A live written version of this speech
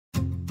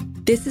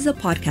This is a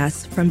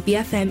podcast from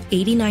BFM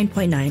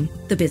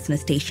 89.9, the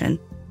business station.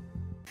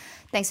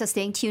 Thanks for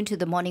staying tuned to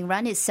The Morning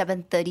Run. It's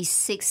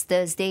 7:36,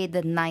 Thursday,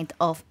 the 9th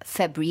of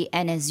February.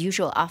 And as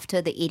usual,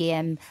 after the 8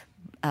 a.m.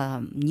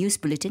 News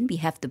bulletin, we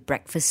have the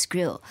breakfast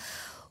grill.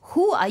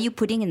 Who are you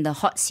putting in the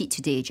hot seat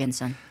today,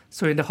 Jensen?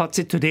 So in the hot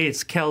seat today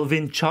is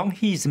Kelvin Chong.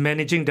 He's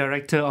Managing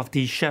Director of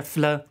the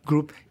Schaeffler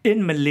Group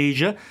in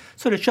Malaysia.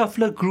 So the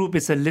Schaeffler Group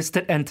is a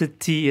listed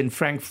entity in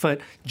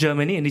Frankfurt,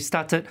 Germany, and it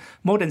started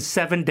more than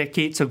 7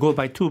 decades ago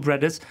by two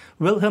brothers,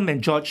 Wilhelm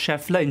and George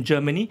Schaeffler in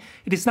Germany.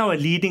 It is now a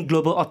leading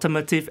global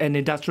automotive and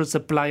industrial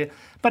supplier,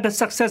 but the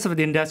success of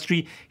the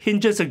industry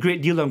hinges a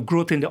great deal on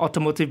growth in the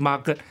automotive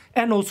market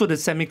and also the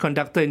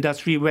semiconductor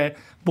industry, where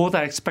both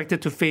are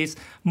expected to face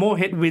more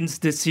headwinds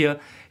this year.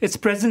 Its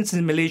presence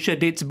in Malaysia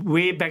dates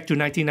way back to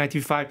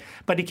 1995,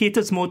 but it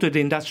caters more to the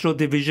industrial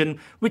division,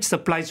 which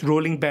supplies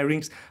rolling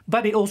bearings.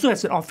 But it also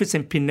has an office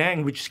in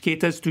Penang, which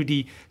caters to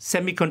the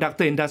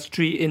semiconductor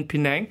industry in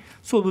Penang.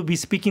 So we'll be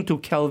speaking to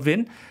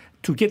Kelvin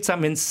to get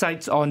some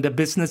insights on the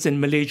business in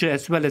Malaysia,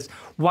 as well as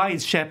why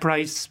its share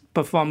price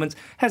performance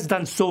has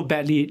done so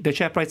badly. The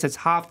share price has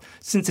halved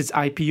since its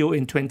IPO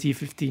in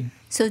 2015.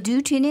 So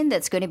do tune in.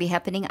 That's going to be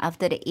happening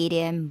after the 8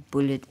 a.m.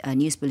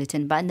 News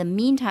bulletin. But in the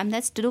meantime,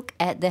 let's look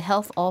at the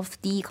health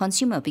of the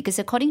consumer, because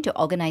according to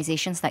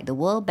organizations like the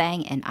World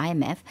Bank and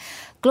IMF,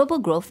 global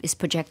growth is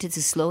projected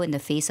to slow in the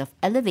face of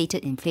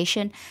elevated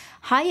inflation,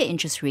 higher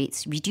interest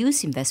rates,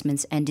 reduced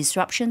investments, and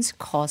disruptions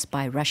caused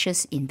by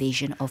Russia's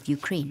invasion of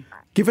Ukraine.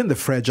 Given the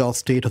fragile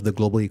state of the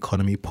global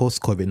economy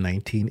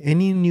post-COVID-19,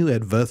 any new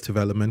adverse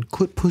development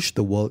could push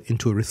the world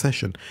into a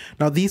recession.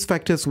 Now, these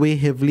factors weigh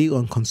heavily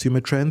on consumer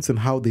trends and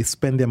how they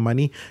spend their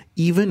money,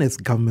 even as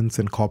governments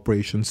and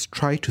corporations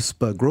try to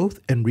spur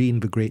growth and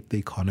reinvigorate the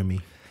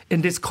economy.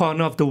 In this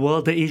corner of the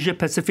world, the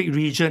Asia-Pacific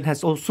region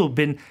has also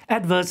been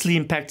adversely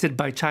impacted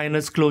by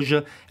China's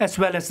closure, as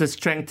well as the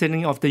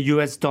strengthening of the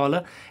US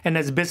dollar. And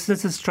as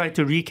businesses try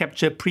to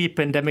recapture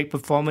pre-pandemic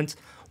performance,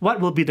 what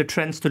will be the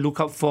trends to look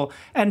out for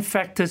and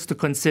factors to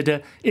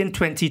consider in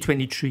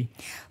 2023?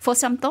 For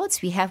some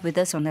thoughts, we have with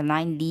us on the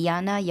line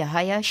Liana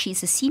Yahaya.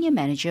 She's a Senior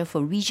Manager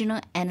for Regional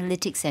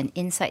Analytics and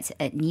Insights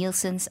at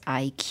Nielsen's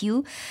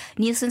IQ.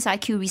 Nielsen's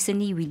IQ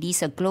recently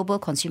released a global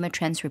consumer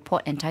trends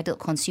report entitled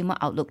Consumer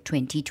Outlook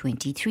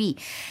 2023.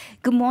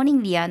 Good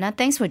morning, Liana.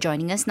 Thanks for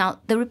joining us. Now,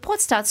 the report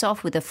starts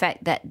off with the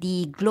fact that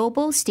the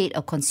global state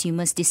of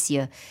consumers this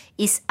year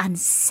is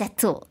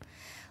unsettled.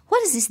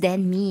 What does this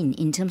then mean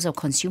in terms of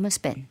consumer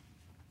spend?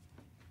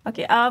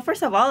 Okay,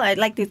 first of all, I'd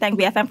like to thank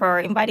BFM for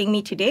inviting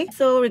me today.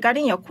 So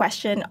regarding your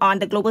question on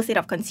the global state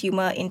of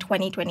consumer in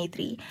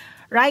 2023,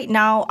 right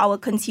now, our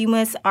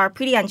consumers are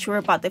pretty unsure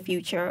about the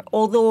future,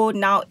 although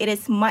now it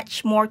is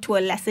much more to a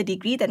lesser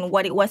degree than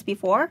what it was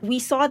before. We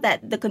saw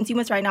that the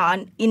consumers right now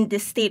are in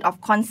this state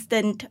of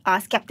constant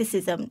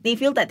skepticism. They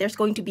feel that there's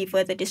going to be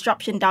further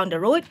disruption down the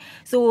road,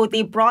 so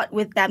they brought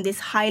with them this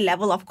high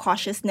level of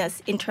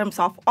cautiousness in terms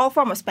of all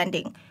form of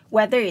spending,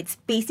 whether it's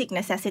basic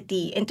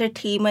necessity,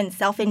 entertainment,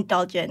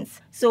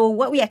 self-indulgence. So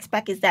what we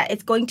expect is that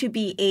it's going to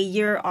be a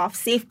year of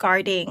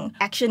safeguarding,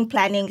 action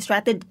planning,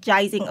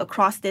 strategizing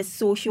across these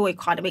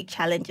socio-economic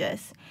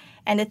challenges.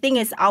 And the thing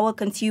is, our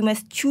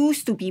consumers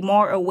choose to be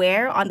more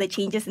aware on the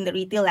changes in the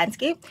retail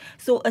landscape.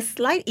 So a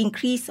slight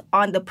increase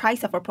on the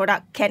price of a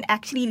product can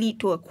actually lead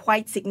to a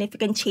quite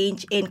significant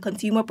change in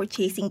consumer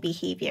purchasing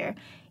behavior.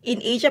 In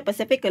Asia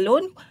Pacific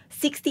alone,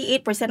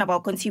 68% of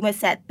our consumers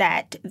said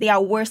that they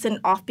are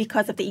worsened off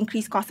because of the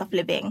increased cost of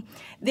living.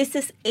 This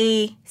is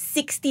a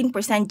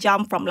 16%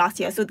 jump from last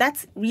year, so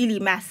that's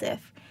really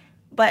massive.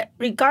 But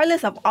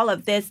regardless of all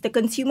of this, the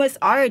consumers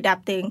are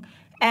adapting,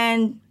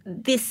 and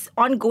this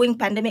ongoing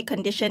pandemic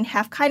condition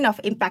have kind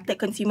of impacted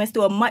consumers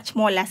to a much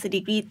more lesser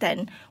degree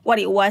than what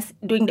it was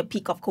during the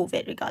peak of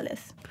COVID,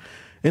 regardless.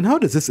 And how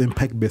does this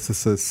impact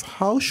businesses?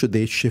 How should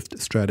they shift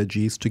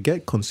strategies to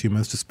get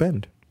consumers to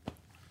spend?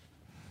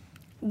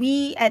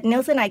 We at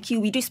Nielsen IQ,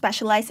 we do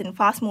specialize in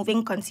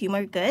fast-moving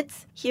consumer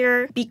goods.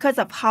 Here, because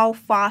of how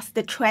fast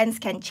the trends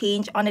can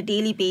change on a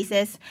daily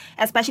basis,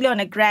 especially on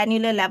a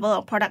granular level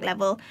or product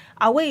level,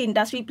 our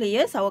industry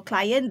players, our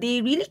client,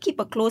 they really keep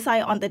a close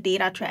eye on the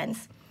data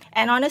trends.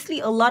 And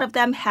honestly, a lot of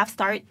them have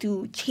started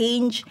to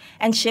change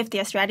and shift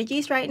their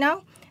strategies right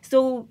now.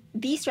 So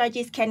these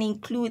strategies can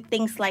include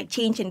things like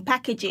change in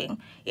packaging,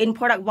 in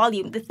product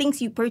volume. The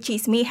things you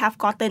purchase may have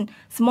gotten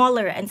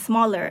smaller and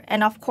smaller.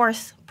 And of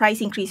course,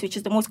 price increase, which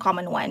is the most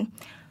common one.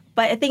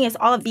 But the thing is,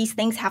 all of these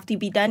things have to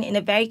be done in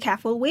a very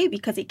careful way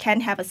because it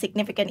can have a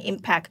significant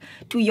impact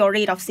to your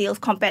rate of sales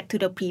compared to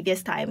the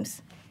previous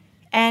times.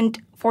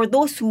 And for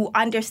those who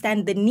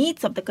understand the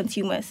needs of the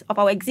consumers, of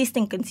our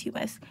existing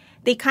consumers,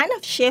 they kind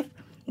of shift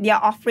their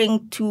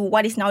offering to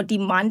what is now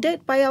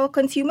demanded by our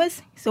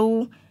consumers.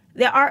 So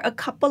there are a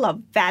couple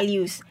of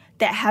values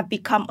that have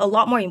become a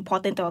lot more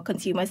important to our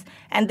consumers.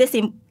 And this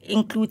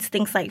includes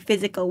things like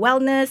physical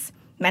wellness,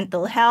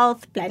 mental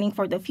health, planning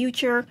for the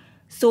future.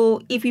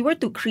 So if we were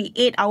to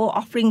create our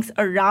offerings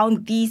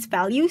around these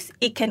values,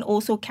 it can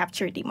also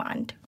capture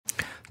demand.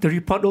 The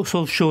report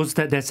also shows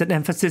that there's an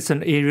emphasis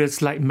on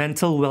areas like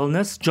mental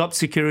wellness, job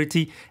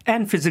security,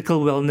 and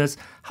physical wellness.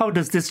 How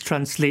does this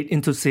translate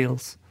into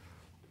sales?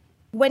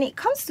 When it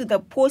comes to the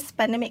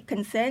post-pandemic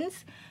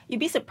concerns, you'd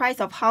be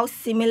surprised of how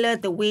similar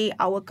the way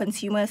our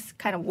consumers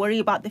kind of worry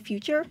about the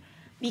future,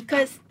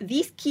 because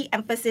these key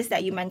emphasis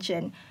that you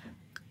mentioned,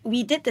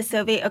 we did the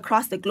survey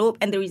across the globe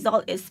and the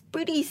result is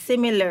pretty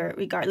similar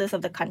regardless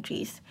of the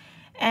countries.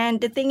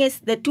 And the thing is,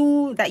 the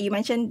two that you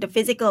mentioned, the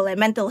physical and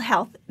mental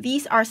health,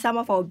 these are some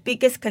of our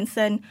biggest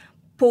concern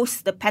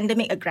post the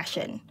pandemic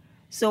aggression.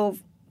 So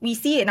we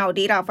see in our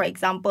data, for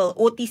example,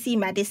 OTC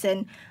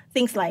medicine,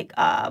 things like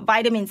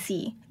vitamin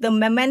C. The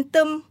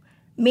momentum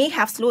may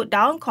have slowed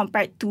down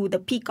compared to the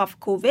peak of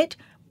COVID,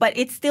 but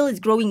it still is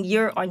growing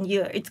year on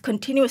year. It's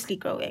continuously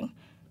growing.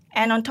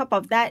 And on top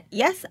of that,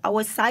 yes,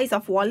 our size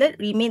of wallet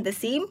remained the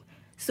same.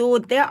 So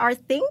there are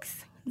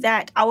things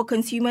that our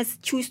consumers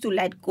choose to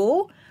let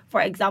go. For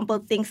example,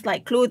 things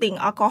like clothing,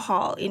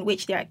 alcohol, in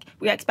which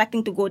we are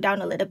expecting to go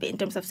down a little bit in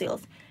terms of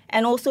sales.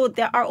 And also,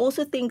 there are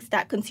also things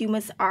that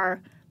consumers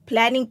are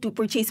planning to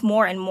purchase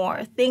more and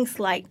more. Things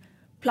like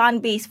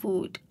plant-based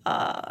food,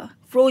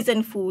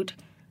 frozen food.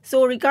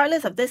 So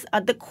regardless of this,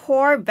 the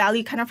core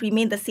value kind of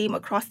remain the same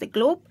across the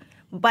globe,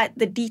 but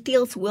the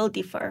details will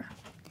differ.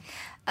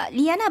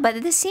 Liana, but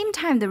at the same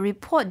time, the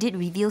report did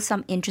reveal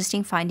some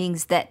interesting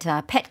findings that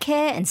pet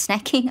care and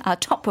snacking are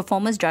top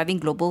performers driving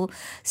global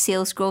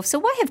sales growth. So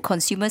why have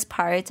consumers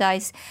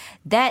prioritized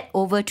that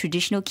over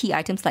traditional key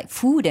items like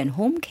food and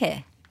home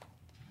care?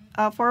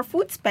 For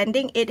food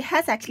spending, it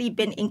has actually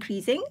been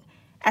increasing,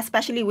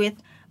 especially with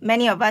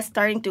many of us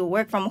starting to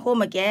work from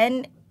home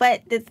again.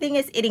 But the thing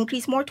is, it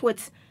increased more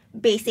towards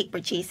basic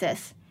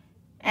purchases.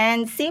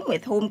 And same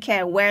with home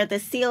care, where the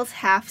sales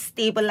have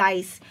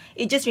stabilized.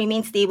 It just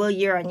remains stable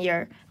year on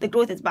year. The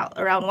growth is about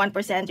around 1%,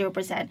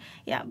 0%.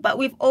 Yeah, but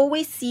we've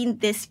always seen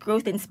this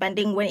growth in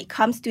spending when it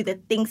comes to the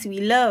things we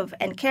love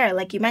and care,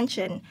 like you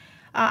mentioned,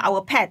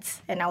 our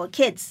pets and our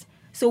kids.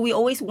 So we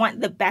always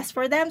want the best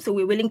for them, so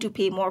we're willing to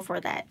pay more for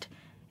that.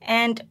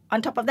 And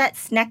on top of that,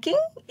 snacking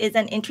is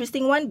an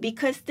interesting one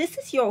because this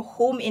is your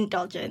home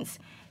indulgence.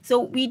 So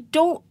we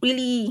don't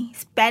really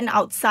spend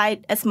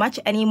outside as much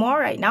anymore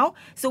right now.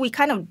 So we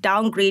kind of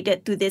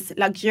downgraded to this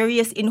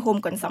luxurious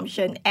in-home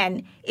consumption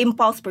and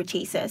impulse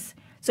purchases.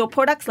 So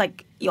products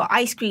like your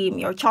ice cream,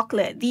 your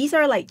chocolate, these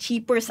are like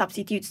cheaper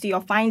substitutes to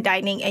your fine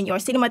dining and your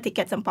cinema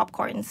tickets and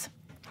popcorns.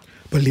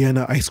 But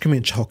Liana, ice cream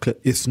and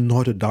chocolate is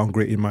not a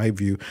downgrade in my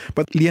view.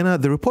 But Liana,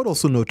 the report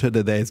also noted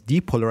that there is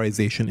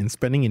depolarization in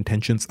spending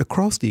intentions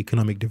across the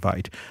economic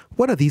divide.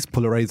 What are these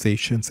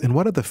polarizations and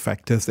what are the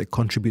factors that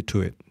contribute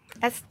to it?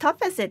 As tough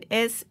as it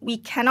is, we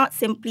cannot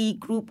simply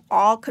group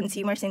all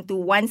consumers into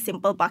one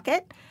simple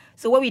bucket.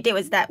 So what we did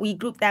was that we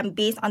grouped them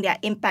based on their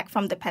impact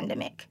from the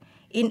pandemic.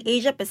 In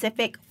Asia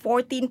Pacific,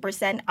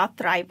 14% are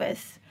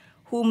thrivers,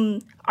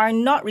 whom are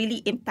not really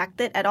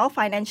impacted at all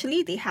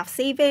financially. They have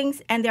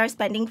savings and they are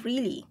spending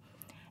freely.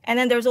 And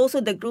then there's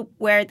also the group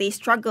where they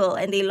struggle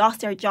and they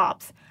lost their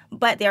jobs,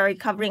 but they are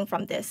recovering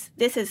from this.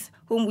 This is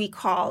whom we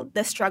call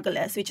the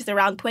strugglers, which is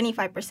around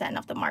 25%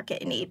 of the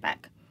market in APAC.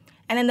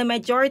 And then the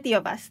majority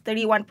of us,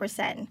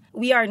 31%,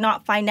 we are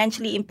not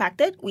financially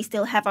impacted. We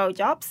still have our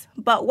jobs.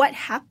 But what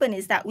happened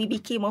is that we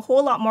became a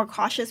whole lot more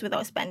cautious with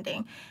our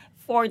spending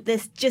for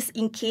this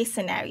just-in-case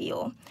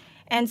scenario.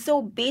 And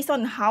so based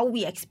on how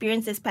we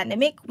experience this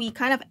pandemic, we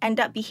kind of end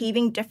up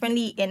behaving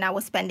differently in our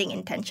spending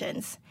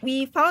intentions.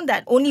 We found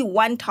that only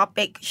one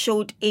topic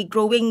showed a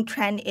growing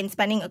trend in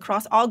spending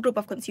across all group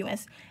of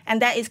consumers,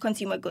 and that is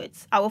consumer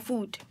goods, our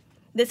food.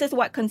 This is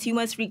what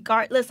consumers,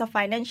 regardless of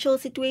financial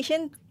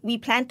situation, we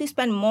plan to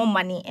spend more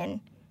money in.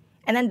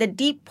 And then the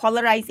deep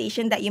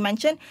polarization that you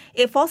mentioned,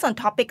 it falls on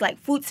topic like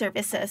food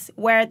services,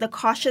 where the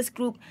cautious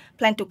group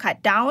plan to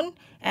cut down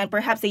and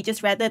perhaps they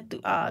just rather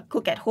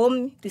cook at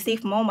home to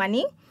save more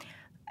money.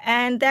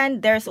 And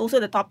then there's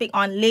also the topic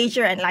on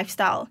leisure and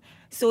lifestyle.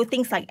 So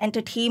things like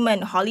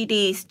entertainment,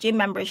 holidays, gym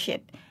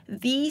membership.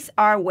 These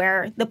are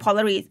where the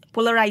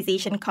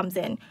polarization comes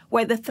in,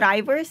 where the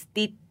thrivers,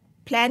 they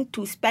plan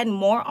to spend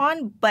more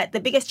on, but the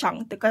biggest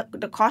chunk,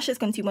 the cautious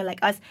consumer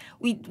like us,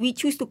 we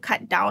choose to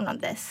cut down on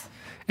this.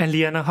 And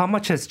Liana, how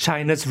much has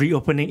China's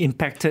reopening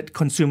impacted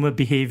consumer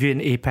behavior in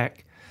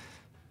APAC?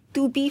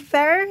 To be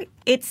fair,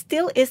 it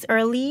still is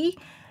early,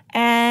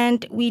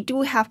 and we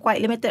do have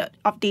quite limited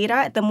of data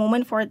at the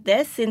moment for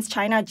this, since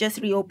China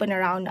just reopened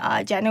around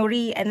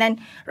January, and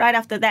then right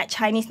after that,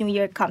 Chinese New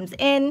Year comes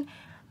in.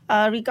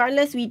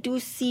 Regardless, we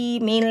do see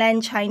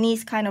mainland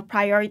Chinese kind of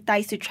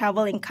prioritize to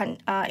travel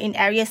in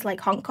areas like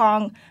Hong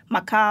Kong,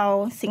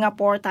 Macau,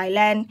 Singapore,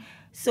 Thailand.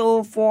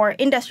 So for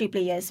industry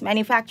players,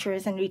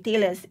 manufacturers and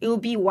retailers, it will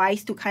be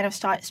wise to kind of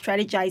start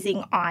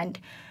strategizing on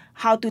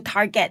how to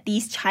target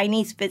these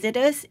Chinese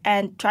visitors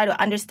and try to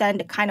understand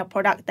the kind of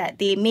product that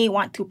they may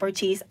want to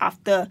purchase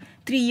after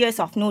 3 years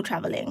of no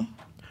traveling.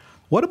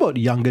 What about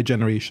younger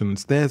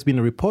generations? There has been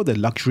a report that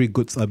luxury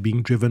goods are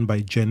being driven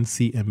by Gen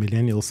Z and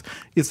millennials.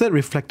 Is that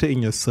reflected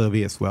in your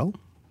survey as well?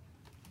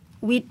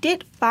 We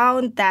did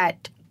found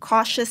that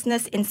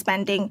cautiousness in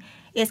spending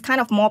is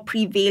kind of more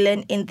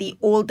prevalent in the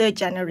older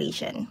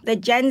generation. The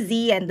Gen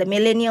Z and the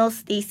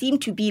millennials, they seem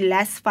to be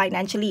less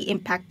financially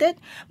impacted,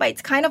 but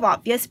it's kind of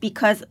obvious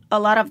because a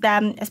lot of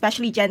them,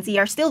 especially Gen Z,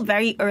 are still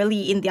very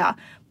early in their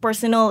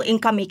personal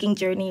income-making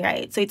journey,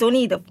 right? So it's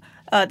only the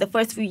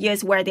first few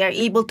years where they are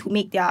able to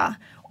make their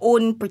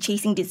own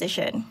purchasing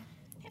decision.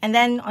 And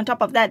then on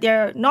top of that,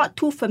 they're not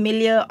too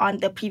familiar on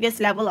the previous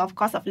level of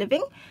cost of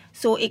living,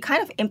 so it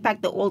kind of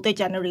impacts the older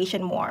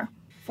generation more.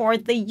 For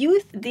the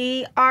youth,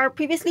 they are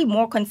previously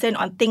more concerned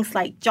on things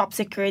like job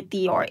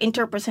security or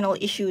interpersonal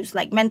issues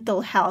like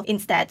mental health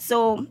instead.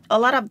 So a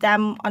lot of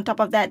them, on top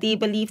of that, they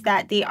believe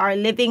that they are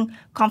living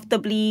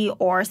comfortably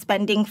or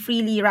spending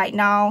freely right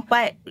now.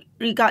 But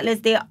regardless,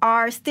 they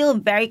are still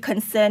very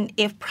concerned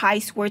if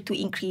price were to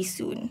increase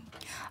soon.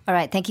 All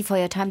right, thank you for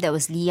your time. That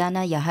was Liana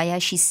Yahaya.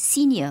 She's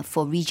Senior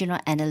for Regional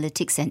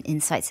Analytics and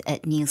Insights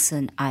at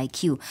Nielsen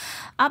IQ.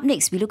 Up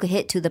next, we look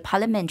ahead to the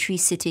parliamentary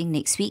sitting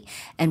next week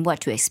and what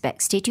to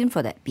expect. Stay tuned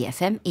for that.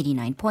 BFM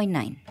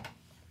 89.9.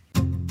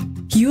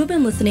 You have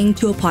been listening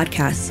to a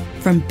podcast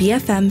from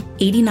BFM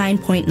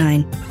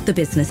 89.9, the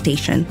business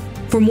station.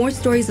 For more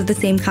stories of the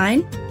same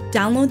kind,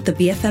 download the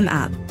BFM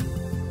app.